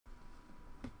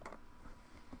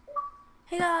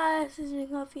Hey guys, this is me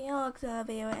Coffee and welcome to another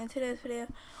video. In today's video,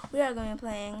 we are going to be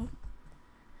playing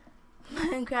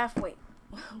Minecraft. Wait,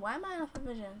 why am I on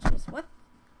Vision? Jeez, what?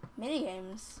 Mini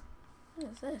games?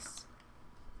 What is this?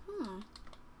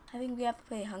 I think we have to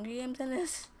play Hunger Games in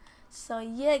this. So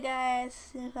yeah guys, this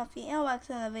is me Coffee and welcome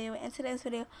to another video. In today's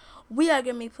video, we are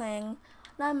going to be playing,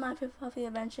 not Minecraft Coffee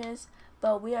Adventures,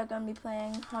 but we are going to be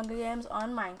playing Hunger Games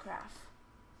on Minecraft.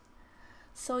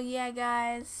 So yeah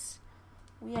guys,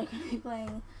 we are going to be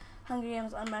playing Hunger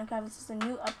Games on Minecraft. This is a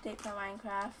new update for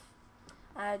Minecraft.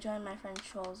 I joined my friend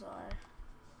Trollzar.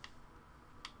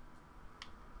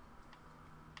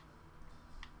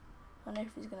 Wonder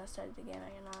if he's going to start the game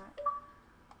or not.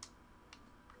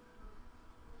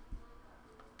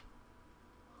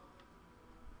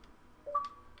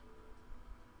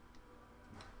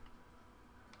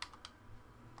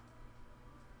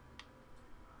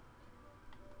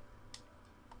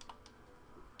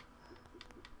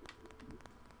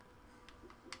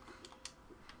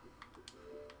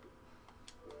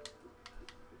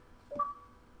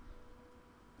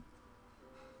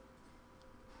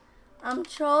 I'm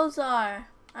Trollzar.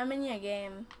 I'm in your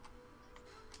game.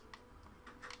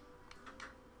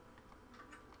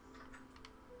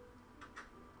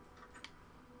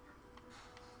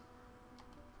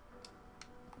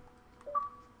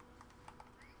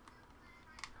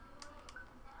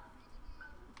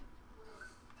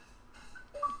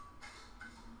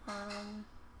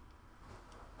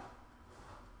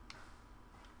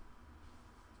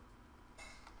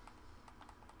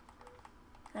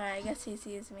 Alright, I guess he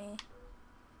sees me.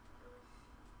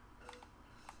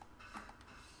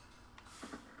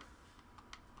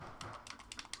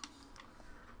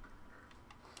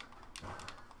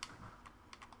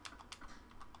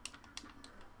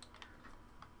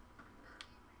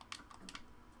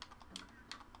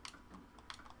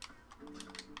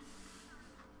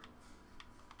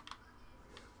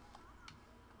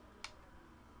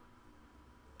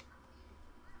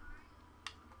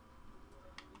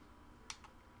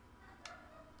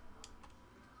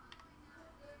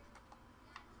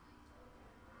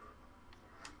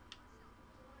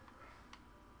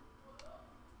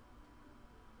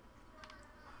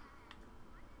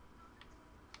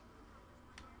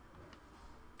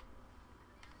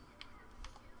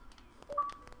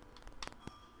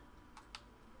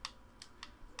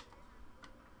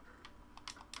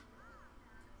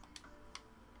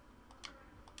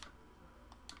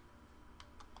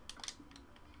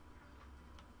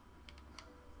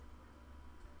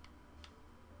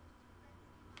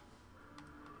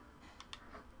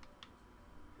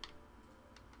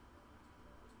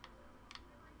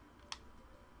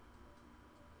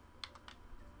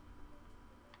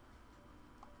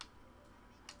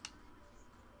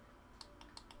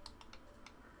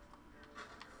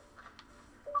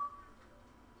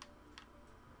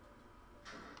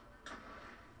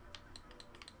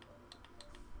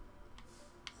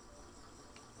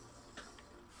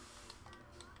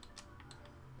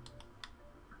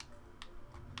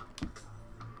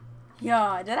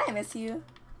 Yo, did I miss you?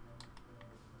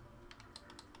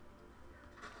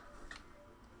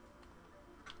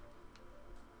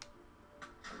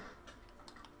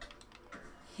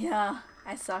 Yeah,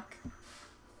 I suck.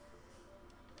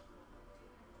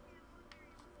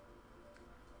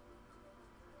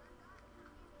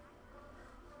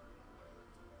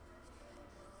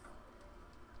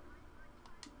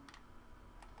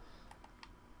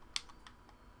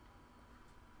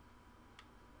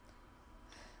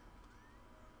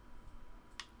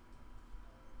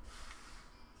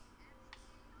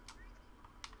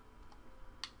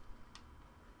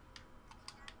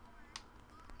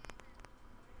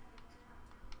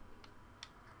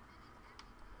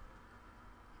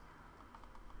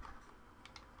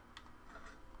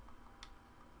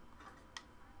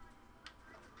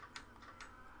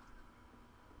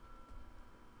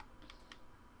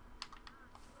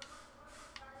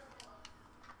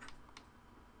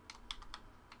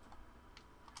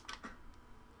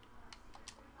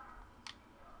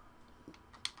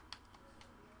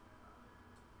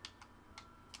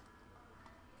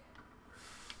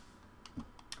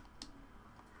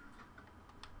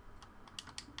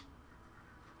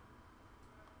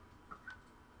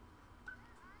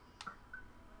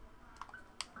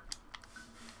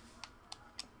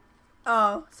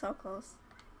 Oh, so close.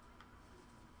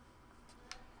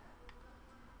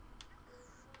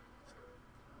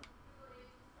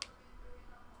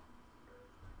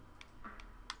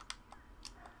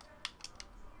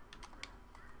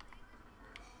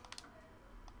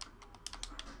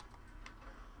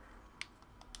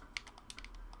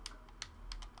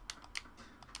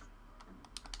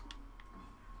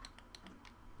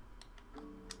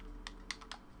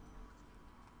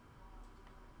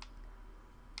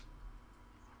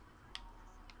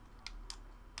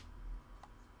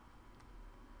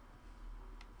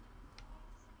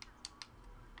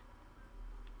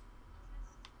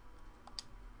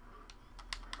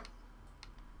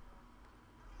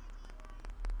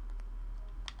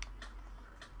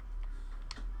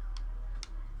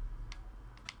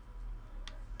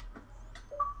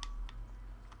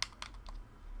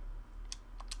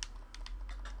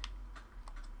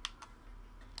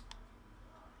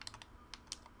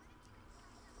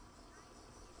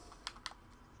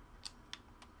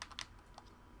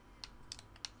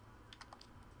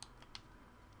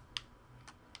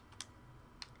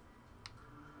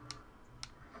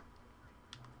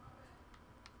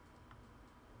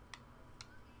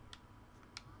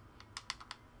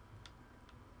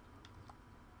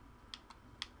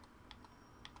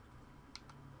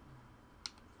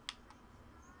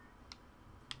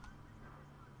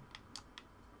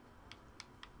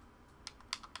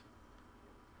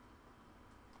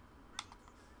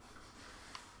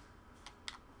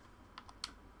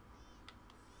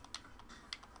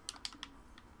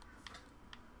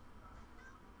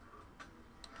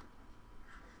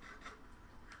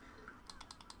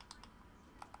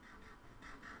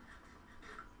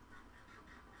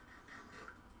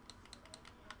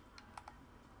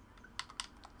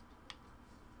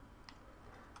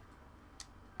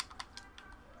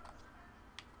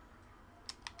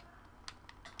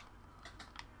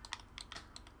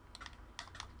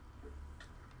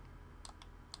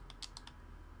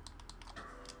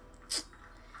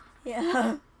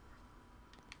 Yeah.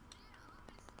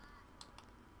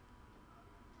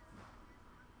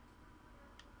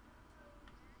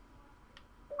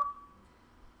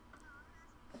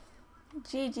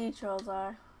 GG trolls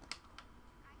are.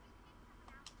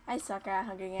 I suck at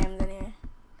Hunger Games anyway.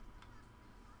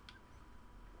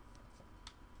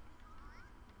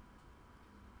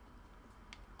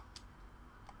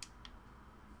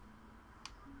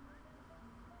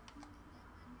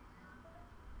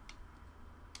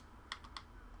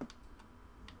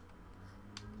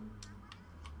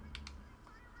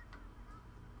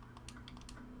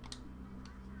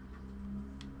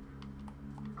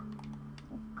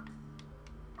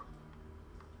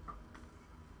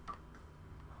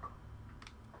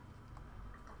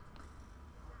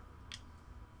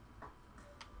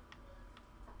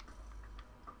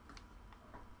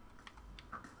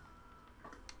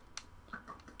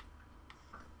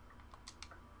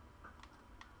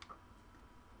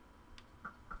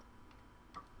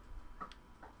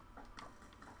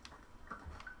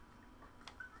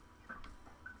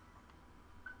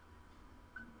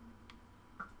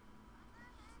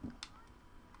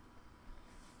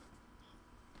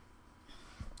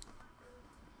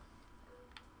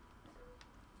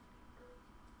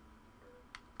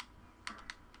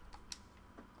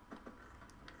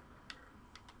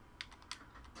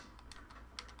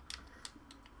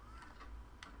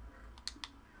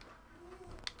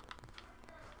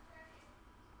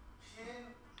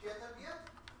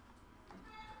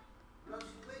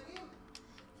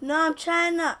 No, I'm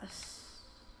trying to.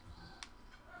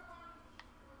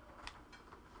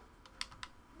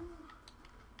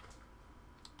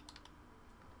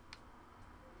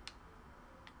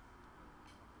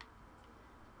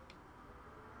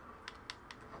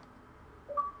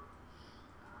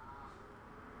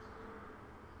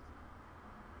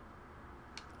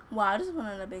 Wow, I just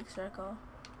went in a big circle.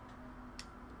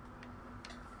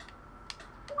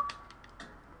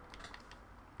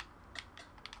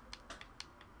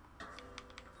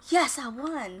 Yes, I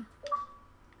won.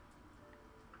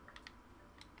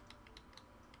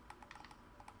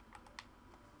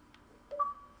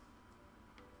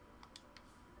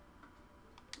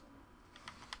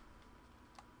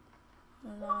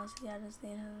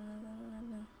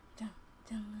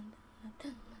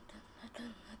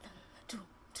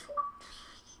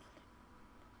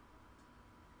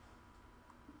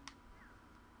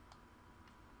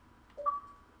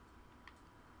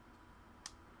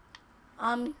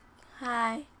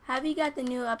 Hi. Have you got the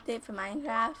new update for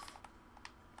Minecraft?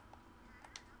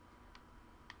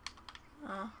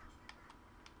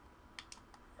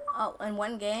 Oh, in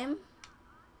one game?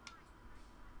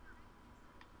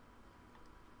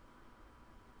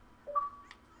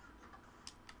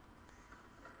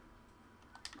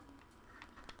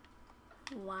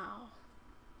 Wow.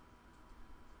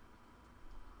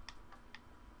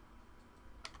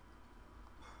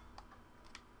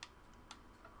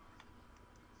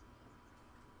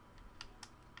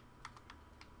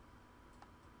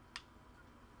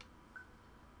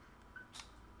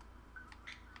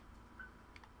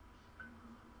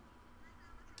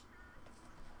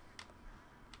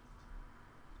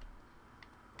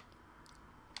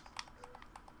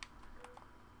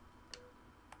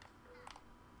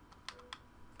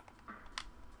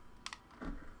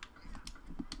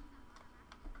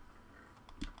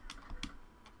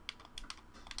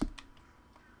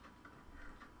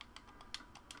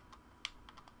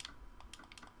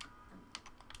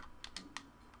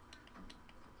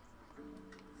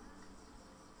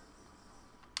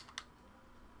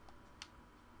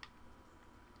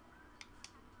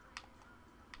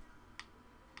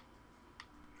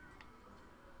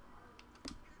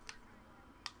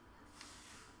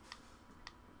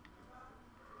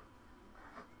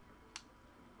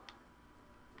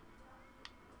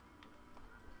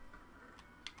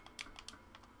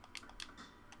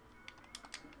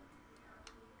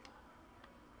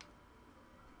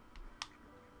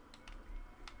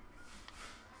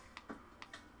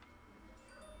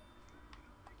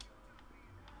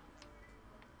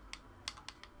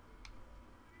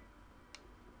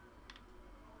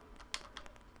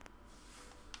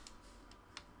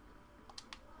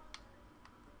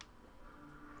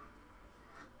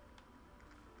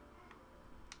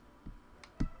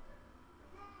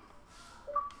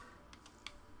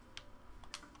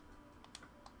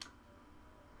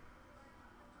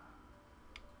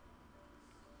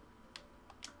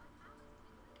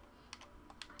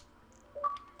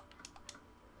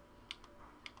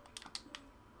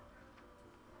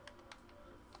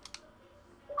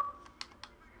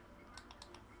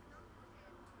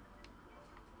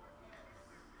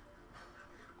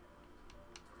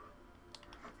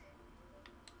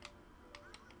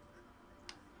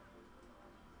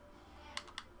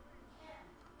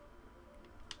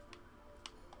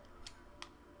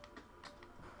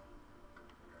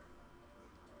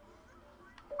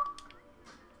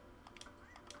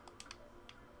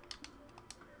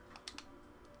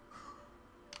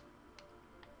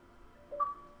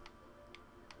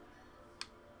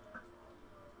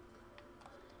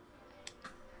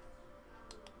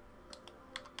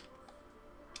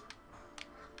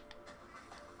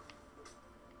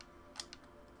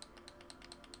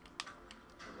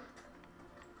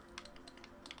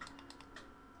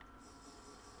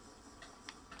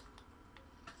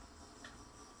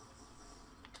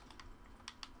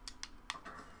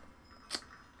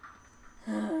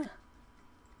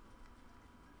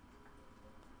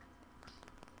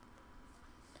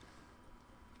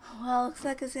 Well, looks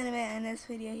like it's gonna be in this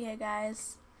video here,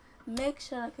 guys. Make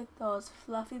sure to click those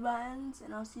fluffy buttons,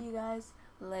 and I'll see you guys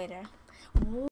later.